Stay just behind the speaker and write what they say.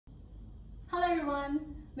Hello everyone,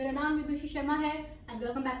 मेरा नाम विदुषी शर्मा है and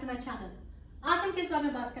welcome back to my channel. आज हम किस बारे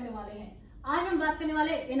में बात करने वाले हैं? आज हम बात करने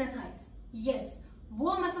वाले इनर थाइस। यस,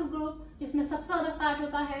 वो मसल ग्रुप जिसमें सबसे ज्यादा फैट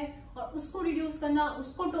होता है और उसको रिड्यूस करना,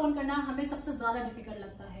 उसको टोन करना हमें सबसे ज्यादा डिफिकल्ट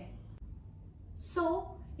लगता है। So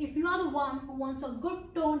if you are the one who wants a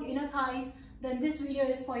good toned inner thighs, then this video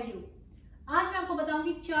is for you. आज मैं आपको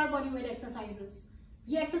बताऊंगी 4 बॉडी वेट एक्सरसाइजेस।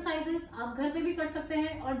 ये एक्सरसाइजेस आप घर पे भी कर सकते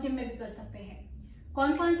हैं और जिम में भी कर सकते हैं।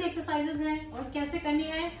 कौन कौन सी एक्सरसाइजेस हैं और कैसे करनी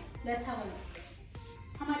है, लेट्स हैव अ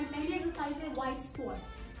लुक। हमारी पहली एक्सरसाइज है वाइड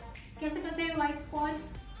स्क्वाट्स। कैसे करते हैं वाइड स्क्वाट्स?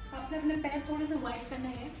 आपने अपने पैर थोड़े से वाइड करने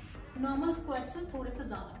हैं, नॉर्मल स्क्वाट से थोड़े से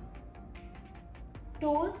ज्यादा।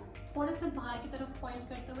 टोज थोड़े से बाहर की तरफ पॉइंट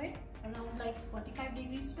करते हुए अराउंड लाइक 45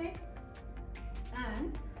 डिग्रीज पे,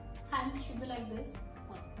 and hands should be like this,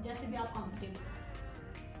 जैसे भी आप comfortable.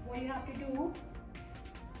 What you have to do,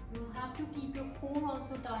 you have to keep your core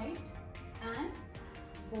also tight and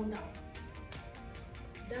go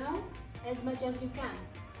down as much as you can,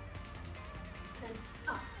 then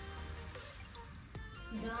up,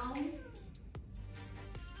 down,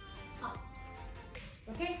 up.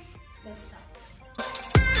 Okay, let's start.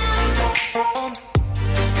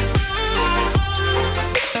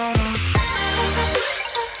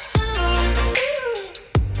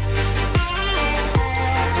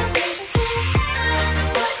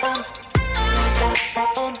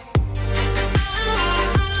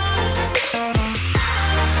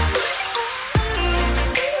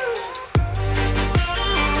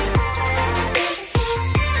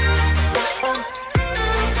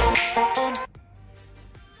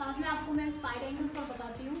 साथ में आपको मैं side angle पर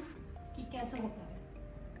बताती हूँ कि कैसे होता है।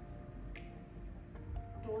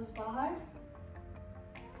 टोज बाहर,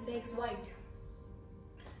 legs wide,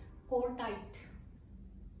 core tight,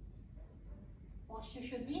 posture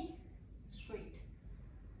should be straight.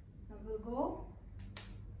 Now we'll go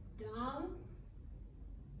down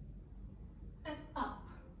and up.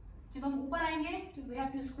 जब हम ऊपर आएंगे तो we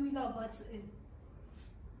have to squeeze our butts in.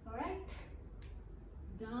 All right,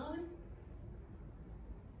 down,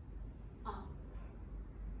 up.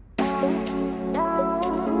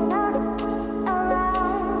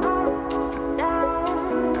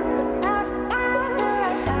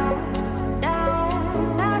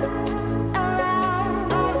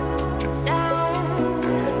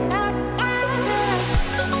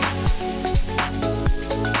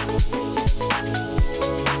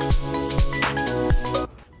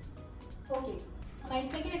 हमारी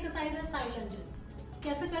सेकेंड एक्सरसाइज है साइड लंजेस।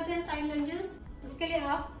 कैसे करते हैं साइड लंजेस? उसके लिए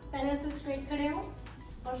आप पहले से स्ट्रेट खड़े हो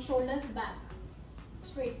और शोल्डर्स बैक,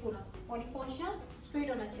 स्ट्रेट, पूरा बॉडी पोस्चर स्ट्रेट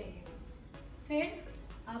होना चाहिए। फिर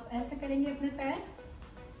आप ऐसे करेंगे अपने पैर,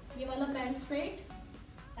 ये वाला पैर straight,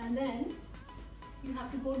 and then you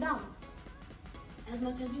have to go down as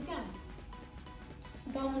much as you can,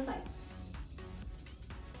 down the side.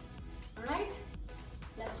 Alright,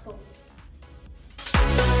 let's go.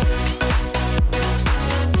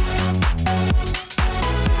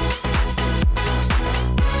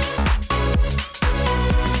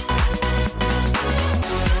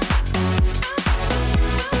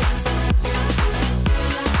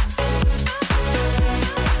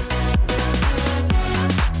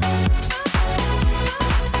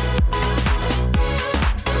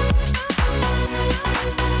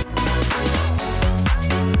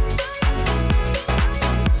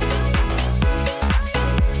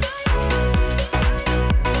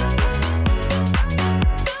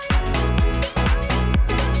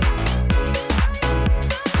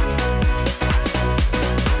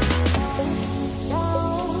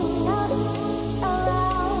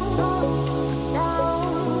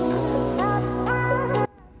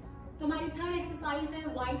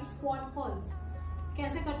 Wide squat pulse.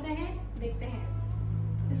 कैसे करते हैं देखते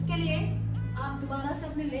हैं। इसके लिए आप दोबारा से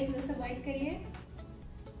अपने लेग जैसे वाइड करिए,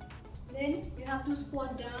 then you have to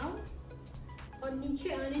squat down, और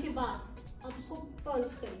नीचे आने के बाद आप उसको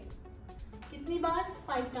पल्स करिए। कितनी बार?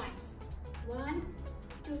 5 times. 1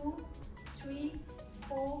 2 3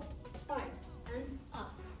 4 5 and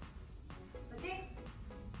up. Okay,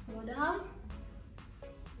 go down,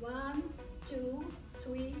 1 2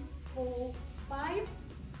 3 4 5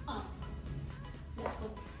 up. Let's go.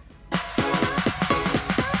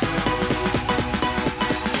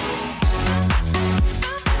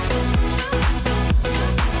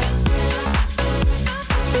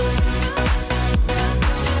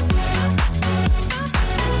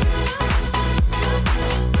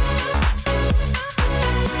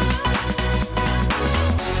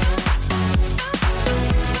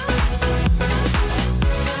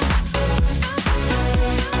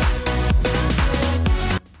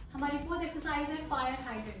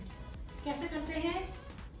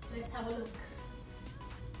 Have a look.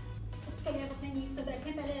 उसके लिए आप अपने नीज पे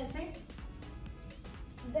बैठे पहले ऐसे,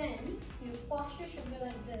 then you posture should be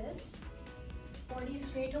like this, body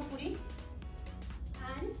straight हो पूरी,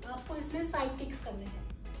 एंड आपको इसमें साइड किक्स करने हैं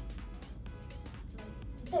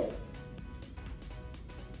दिस।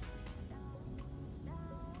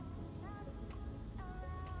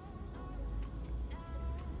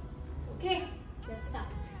 Okay, let's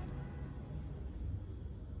start.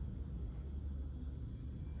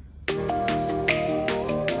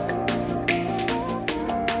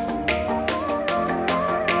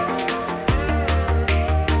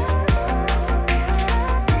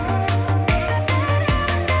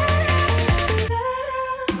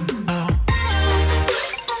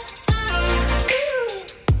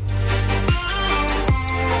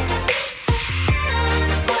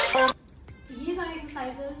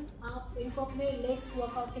 आप इनको अपने लेग्स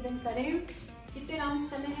वर्कआउट के दिन करें। कितने राउंड्स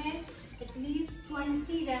करने हैं? एटलीस्ट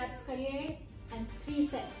 20 रैप्स करिए एंड 3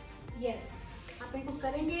 सेट्स। यस, आप इनको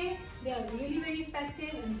करेंगे, they are really very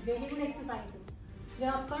effective and very good exercises. जब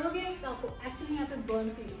आप करोगे तो आपको एक्चुअली यहाँ पे बर्न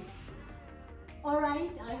फील होगी।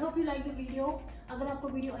 Alright, I hope you like the video. अगर आपको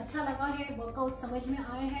वीडियो अच्छा लगा है, वर्कआउट समझ में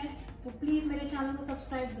आए हैं, तो प्लीज मेरे चैनल को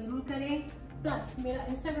सब्सक्राइब जरूर करें। प्लस मेरा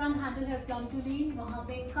इंस्टाग्राम हैंडल है plum2lean, वहाँ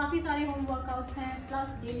पे काफ़ी सारे होम वर्कआउट्स हैं, प्लस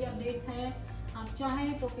डेली अपडेट्स हैं। आप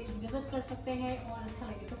चाहें तो पेज विजिट कर सकते हैं और अच्छा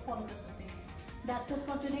लगे तो फॉलो कर सकते हैं। That's it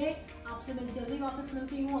for today. आपसे मैं जल्दी वापस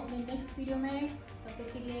मिलती हूँ अपने नेक्स्ट वीडियो में। तब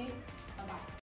तक के लिए